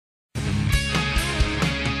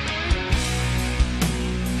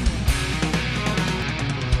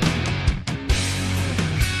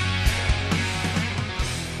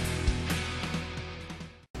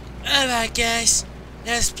Alright guys,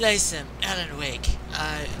 let's play some Alan Wake.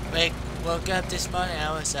 Woke up this morning and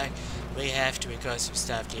I was like, we have to record some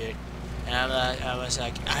stuff, dude. And I was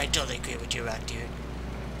like, I totally agree with you, right, dude.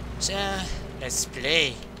 So, let's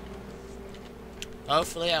play.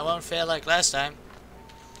 Hopefully I won't fail like last time.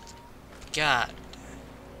 God.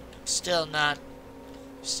 Still not,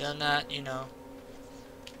 you know.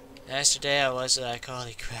 Yesterday I was like,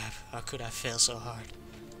 holy crap, how could I fail so hard?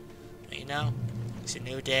 But, you know, it's a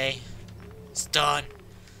new day. It's dawn.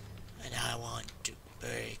 And I want to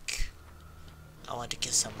break. I want to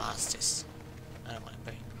kill some monsters. I don't want to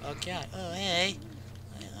break. Oh god. Oh hey.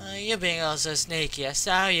 You're being all so sneaky. I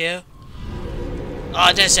saw you.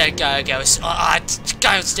 Oh, there's that guy. Guy on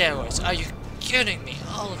steroids. Are you kidding me?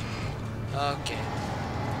 All of you. Okay.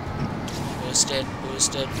 Boosted.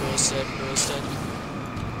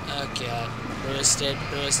 Oh god. Boosted.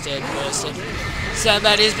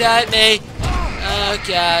 Somebody's behind me. Oh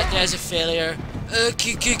god. There's a failure.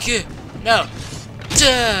 No.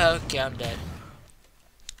 Okay, I'm dead.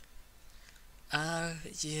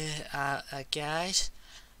 Yeah, guys,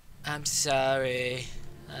 I'm sorry.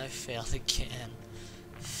 I failed again.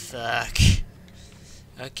 Fuck.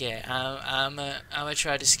 Okay, I'm gonna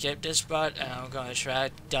try to skip this part, and I'm gonna try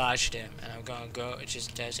to dodge them, and I'm gonna go.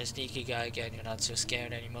 There's a sneaky guy again. You're not so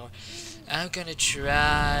scared anymore. I'm gonna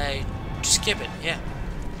try to skip it. Yeah,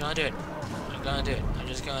 I'm gonna do it. I'm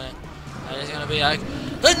just gonna be like,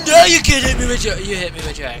 oh no, you can't hit me with your, hit me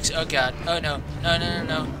with your axe. Oh god. Oh no.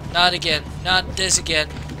 No. Not again. Not this again.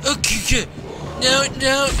 Okay.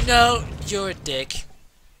 No. You're a dick.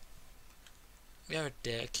 You're a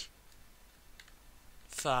dick.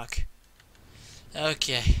 Fuck.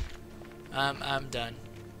 Okay. I'm done.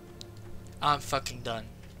 I'm fucking done.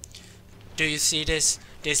 Do you see this?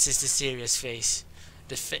 This is the serious face.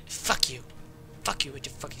 Fuck you. Fuck you with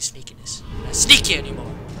your fucking sneakiness. I'm not sneaky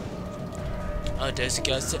anymore. Oh, there's a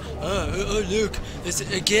guy. Oh, look. There's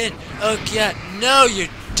it again. Oh, God. No, you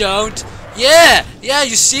don't. Yeah,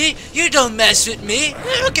 you see? You don't mess with me.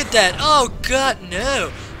 Look at that. Oh, God,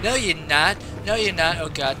 no. No, you're not. Oh,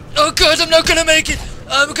 God. Oh, God, I'm not gonna make it.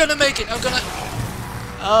 I'm gonna.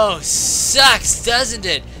 Oh, sucks, doesn't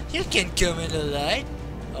it? You can come in the light.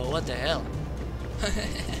 Oh, what the hell?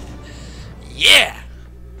 Yeah.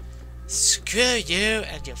 Screw you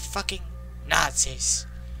and your fucking Nazis.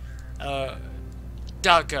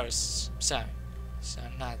 Doggos. Sorry.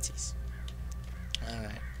 Some Nazis.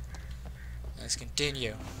 Alright. Let's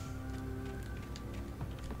continue.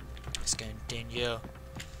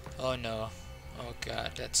 Oh no. Oh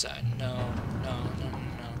god, that's no.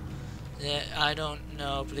 Yeah, I don't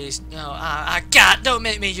know, please. No. God, don't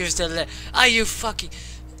make me use the lip. Are you fucking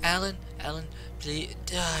Alan, please.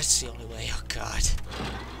 It's the only way. Oh god.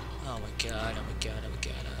 Oh my god.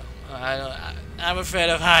 I'm afraid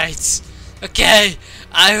of heights. Okay,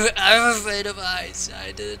 I'm afraid of heights.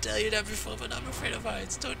 I didn't tell you that before, but I'm afraid of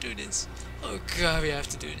heights. Don't do this. Oh god, we have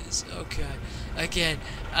to do this. Oh god. Again.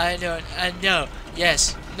 I know.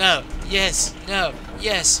 Yes. No. Yes. No.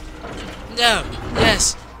 Yes. No.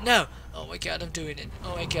 Yes. No. Oh my god, I'm doing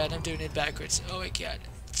it backwards. Oh my god.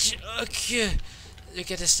 Okay. Look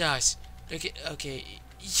at the stars. Okay.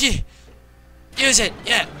 Yeah. Use it.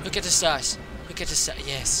 Yeah. Look at the stars.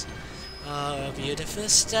 Yes. Oh, beautiful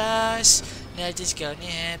stars. Nothing's gonna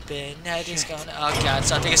happen. Oh god,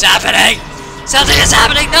 something is happening!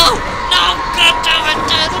 No! God damn it!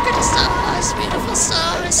 Look at the stars! Beautiful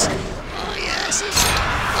stars! Oh yes!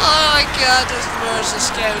 Oh my god, those birds are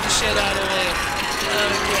scaring the shit out of me! Oh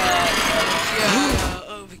my god,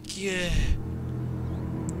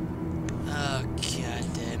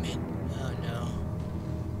 damn it! Oh no!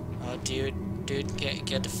 Oh dude,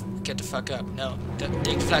 get the fuck up! No,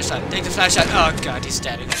 take the flashlight! Oh god, he's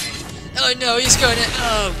stabbing at me! Oh no, he's going to.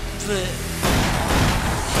 Oh,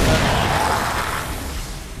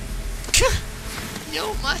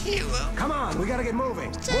 you're my hero. Come on, we gotta get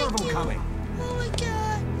moving. More of them coming. Oh my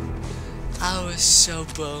god. I was so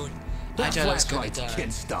boned. I thought I was gonna die.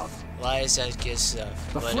 Kid stuff. Why is that kid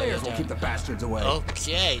stuff? The flares will keep the bastards away.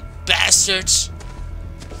 Okay, bastards.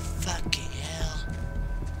 Fucking hell.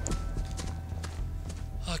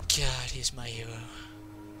 Oh god, he's my hero.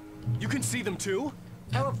 You can see them too?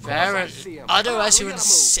 Otherwise he wouldn't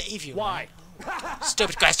save you. Why?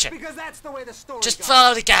 Stupid question. Because that's the way the story Just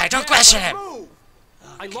follow the guy. Don't question him. Okay.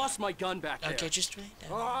 I lost my gun back there. Okay, just wait.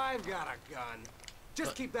 Oh, I've got a gun.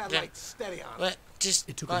 Just keep that light steady on. What?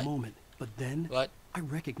 It took a moment, but then I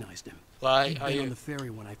recognized him. Why He'd are been you on the ferry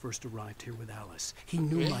when I first arrived here with Alice. He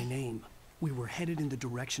knew my name. We were headed in the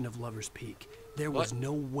direction of Lover's Peak. There was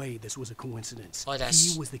no way this was a coincidence. Oh, that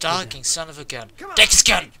He was the stalking son of a gun. Take his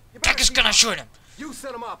gun! Take his gun and shoot him! You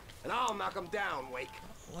set him up, and I'll knock him down, Wake.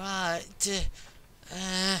 What?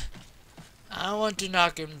 I want to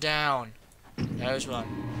knock him down. There's one.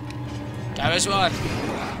 There's one.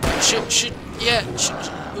 Shoot. Yeah, shoot.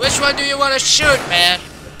 Which one do you want to shoot, man?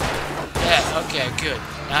 Yeah, okay, good.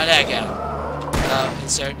 Now that guy.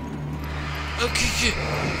 Insert. Okay, good.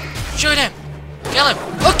 Shoot him! Kill him!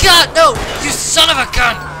 Oh god, no! You son of a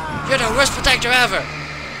gun! You're the worst protector ever!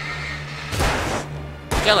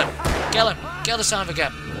 Kill him! Kill him! Kill the son of a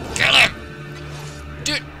gun! Kill him!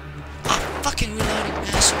 Dude! I'm fucking reloading,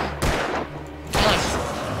 asshole! Kill him!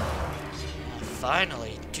 Oh,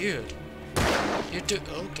 finally, dude! You do.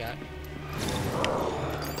 Oh god.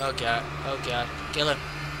 Oh god. Oh god. Kill him!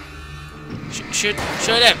 Shoot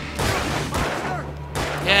him!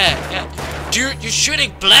 Yeah. Dude, you're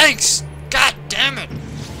shooting blanks! God damn it!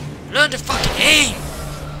 Learn to fucking aim!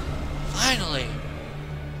 Finally!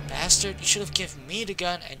 Bastard, you should have given me the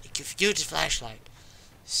gun and give you the flashlight.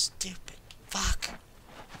 Stupid fuck.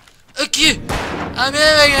 Okay! I'm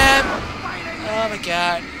hitting him! Oh my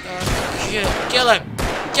god. Oh, kill him!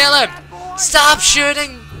 Kill him! Stop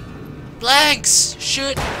shooting blanks!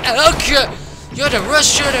 Shoot! Okay! You're the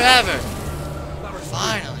worst shooter ever!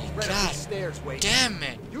 Finally! God damn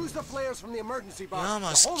it! Use the flares from the emergency box. You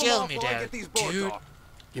almost killed me there, dude.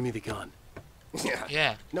 Give me the gun.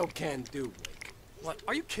 Yeah. No can do, Wake. What?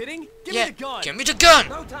 Are you kidding? Give Yeah. me the gun. Give me the gun!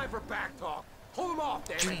 No time for back talk. Hold him off,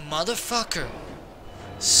 damn You it. motherfucker!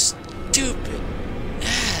 Stupid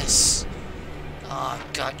ass! Oh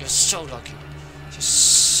god, you're so lucky. You're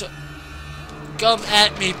so. Come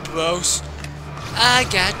at me, bros. I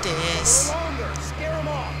got this. No longer. Scare him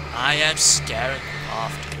off. I am scaring you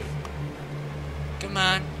off, dude. Come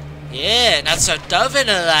on. Yeah, not so tough in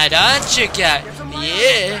the light, aren't you, guy?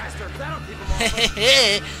 Yeah.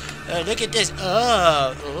 Oh, look at this.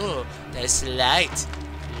 Oh, that's light.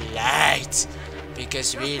 Light.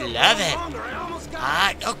 Because we love it.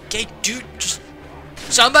 Ah, okay, dude. Just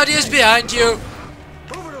somebody is behind you.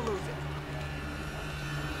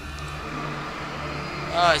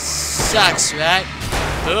 Oh, it sucks, right?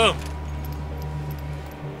 Boom.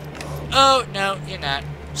 Oh, no, you're not.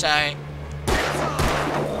 Sorry.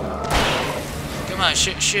 Come on,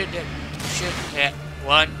 shoot him. Shoot. Yeah,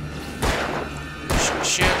 one.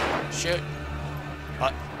 Shoot.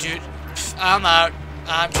 What? Dude, I'm out.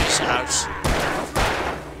 I'm just out.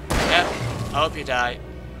 Yep. I hope you die.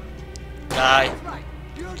 Die.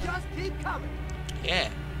 You just keep coming. Yeah.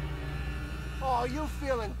 Oh, you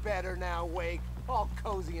feeling better now, Wake? All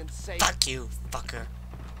cozy and safe. Fuck you, fucker.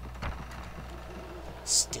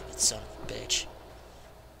 Stupid son of a bitch.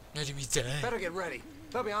 Letting me die. Better get ready.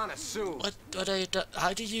 They'll be on us soon. What are you doing?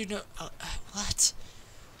 How did you know? What?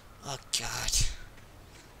 Oh god.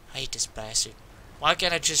 I hate this bastard. Why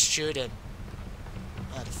can't I just shoot him?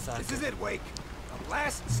 Motherfucker. This is it, Wake. A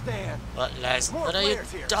last stand. What last? More What are you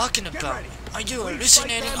players here. talking Get about? ready. Are you We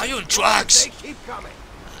hallucinating? fight them Are you on as drugs? They keep coming.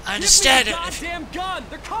 I understand it. Goddamn gun!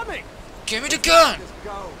 They're coming! Give me the gun! Just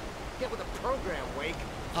go. Get with the program, Wake.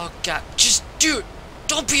 Oh god, just dude,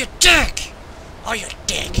 don't be a dick! Oh, you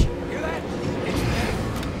dick! Hear that? It's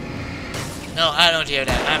them. No, I don't hear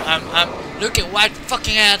that. I'm looking right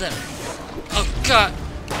fucking at them. Oh god,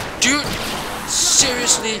 dude,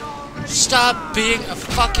 seriously, stop being a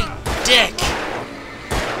fucking dick.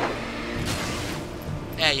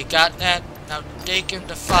 Yeah, you got that? Now take him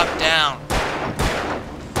the fuck down.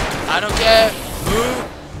 I don't care who,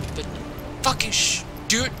 but fucking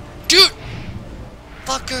dude,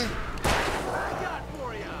 fucker. I got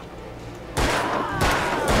for ya.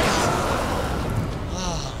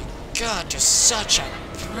 Oh my god, you're such a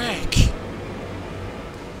prick.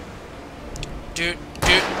 Dude,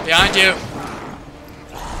 behind you.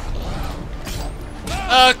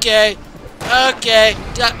 Okay.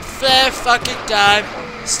 Fair fucking time.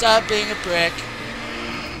 Stop being a prick.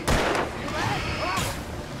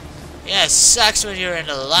 Yeah, it sucks when you're in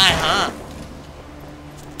the line, huh?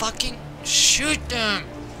 Fucking shoot them.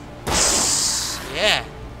 Yeah.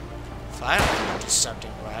 Finally, do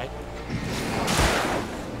something right.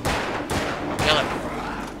 Kill him.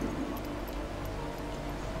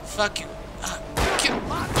 Fuck you.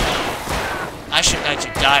 I should let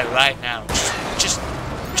you die right now. Just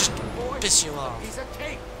piss you off. He's a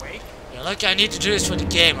tank, Wake. You're lucky I need to do this for the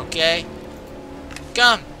game, okay?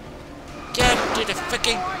 Come. Get to the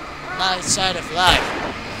freaking light side of life.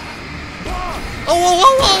 Oh,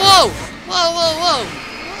 whoa.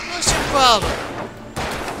 What's your problem?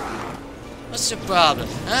 What's your problem,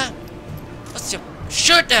 huh?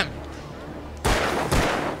 Shoot them!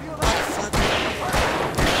 Motherfucker.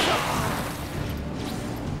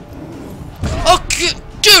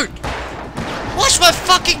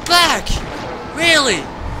 fucking back! Really?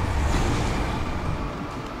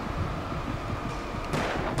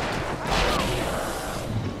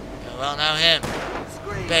 Yeah, well, now him.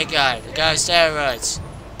 Big guy. The guy with steroids.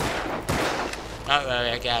 Not really,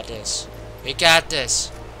 I got this. We got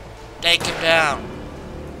this. Take him down.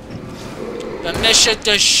 Permission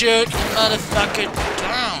to shoot the motherfucker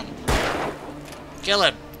down. Kill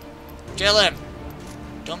him. Kill him.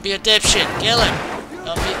 Don't be a dipshit. Kill him.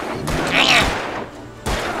 Don't be... Kill him!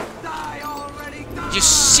 You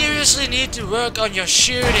seriously need to work on your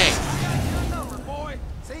shooting.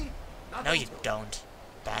 No, you don't,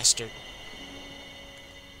 bastard.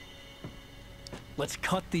 Let's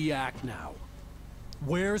cut the act now.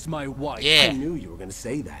 Where's my wife? Yeah. I knew you were gonna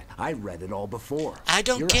say that. I read it all before. I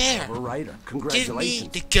don't You're care. a clever writer. Give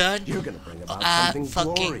Congratulations. me the gun. You're gonna bring about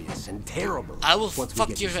something glorious and terrible. I will once we fuck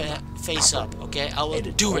get your you some face up, okay? I will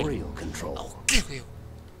do it. editorial control. I'll kill you.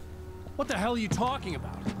 What the hell are you talking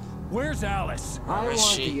about? Where's Alice? I Where is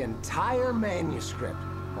want she? the entire manuscript,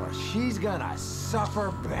 or she's gonna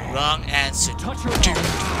suffer bad. Wrong answer. Touch her.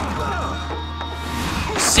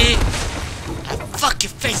 See? I fuck your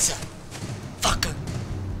face up. Fucker.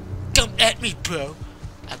 Come at me, bro.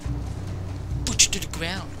 I put you to the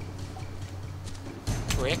ground.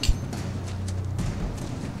 Prick.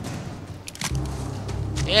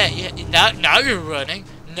 Yeah. Now you're running.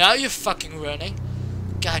 Now you're fucking running.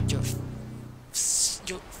 God, you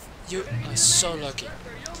are so lucky.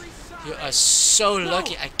 You are so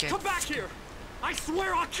lucky. I can't. Come back here! I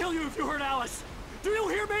swear I'll kill you if you hurt Alice! Do you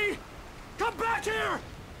hear me? Come back here!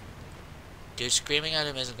 Dude, screaming at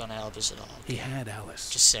him isn't gonna help us at all. He had Alice.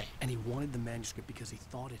 Just saying. And he wanted the manuscript because he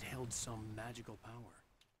thought it held some magical power.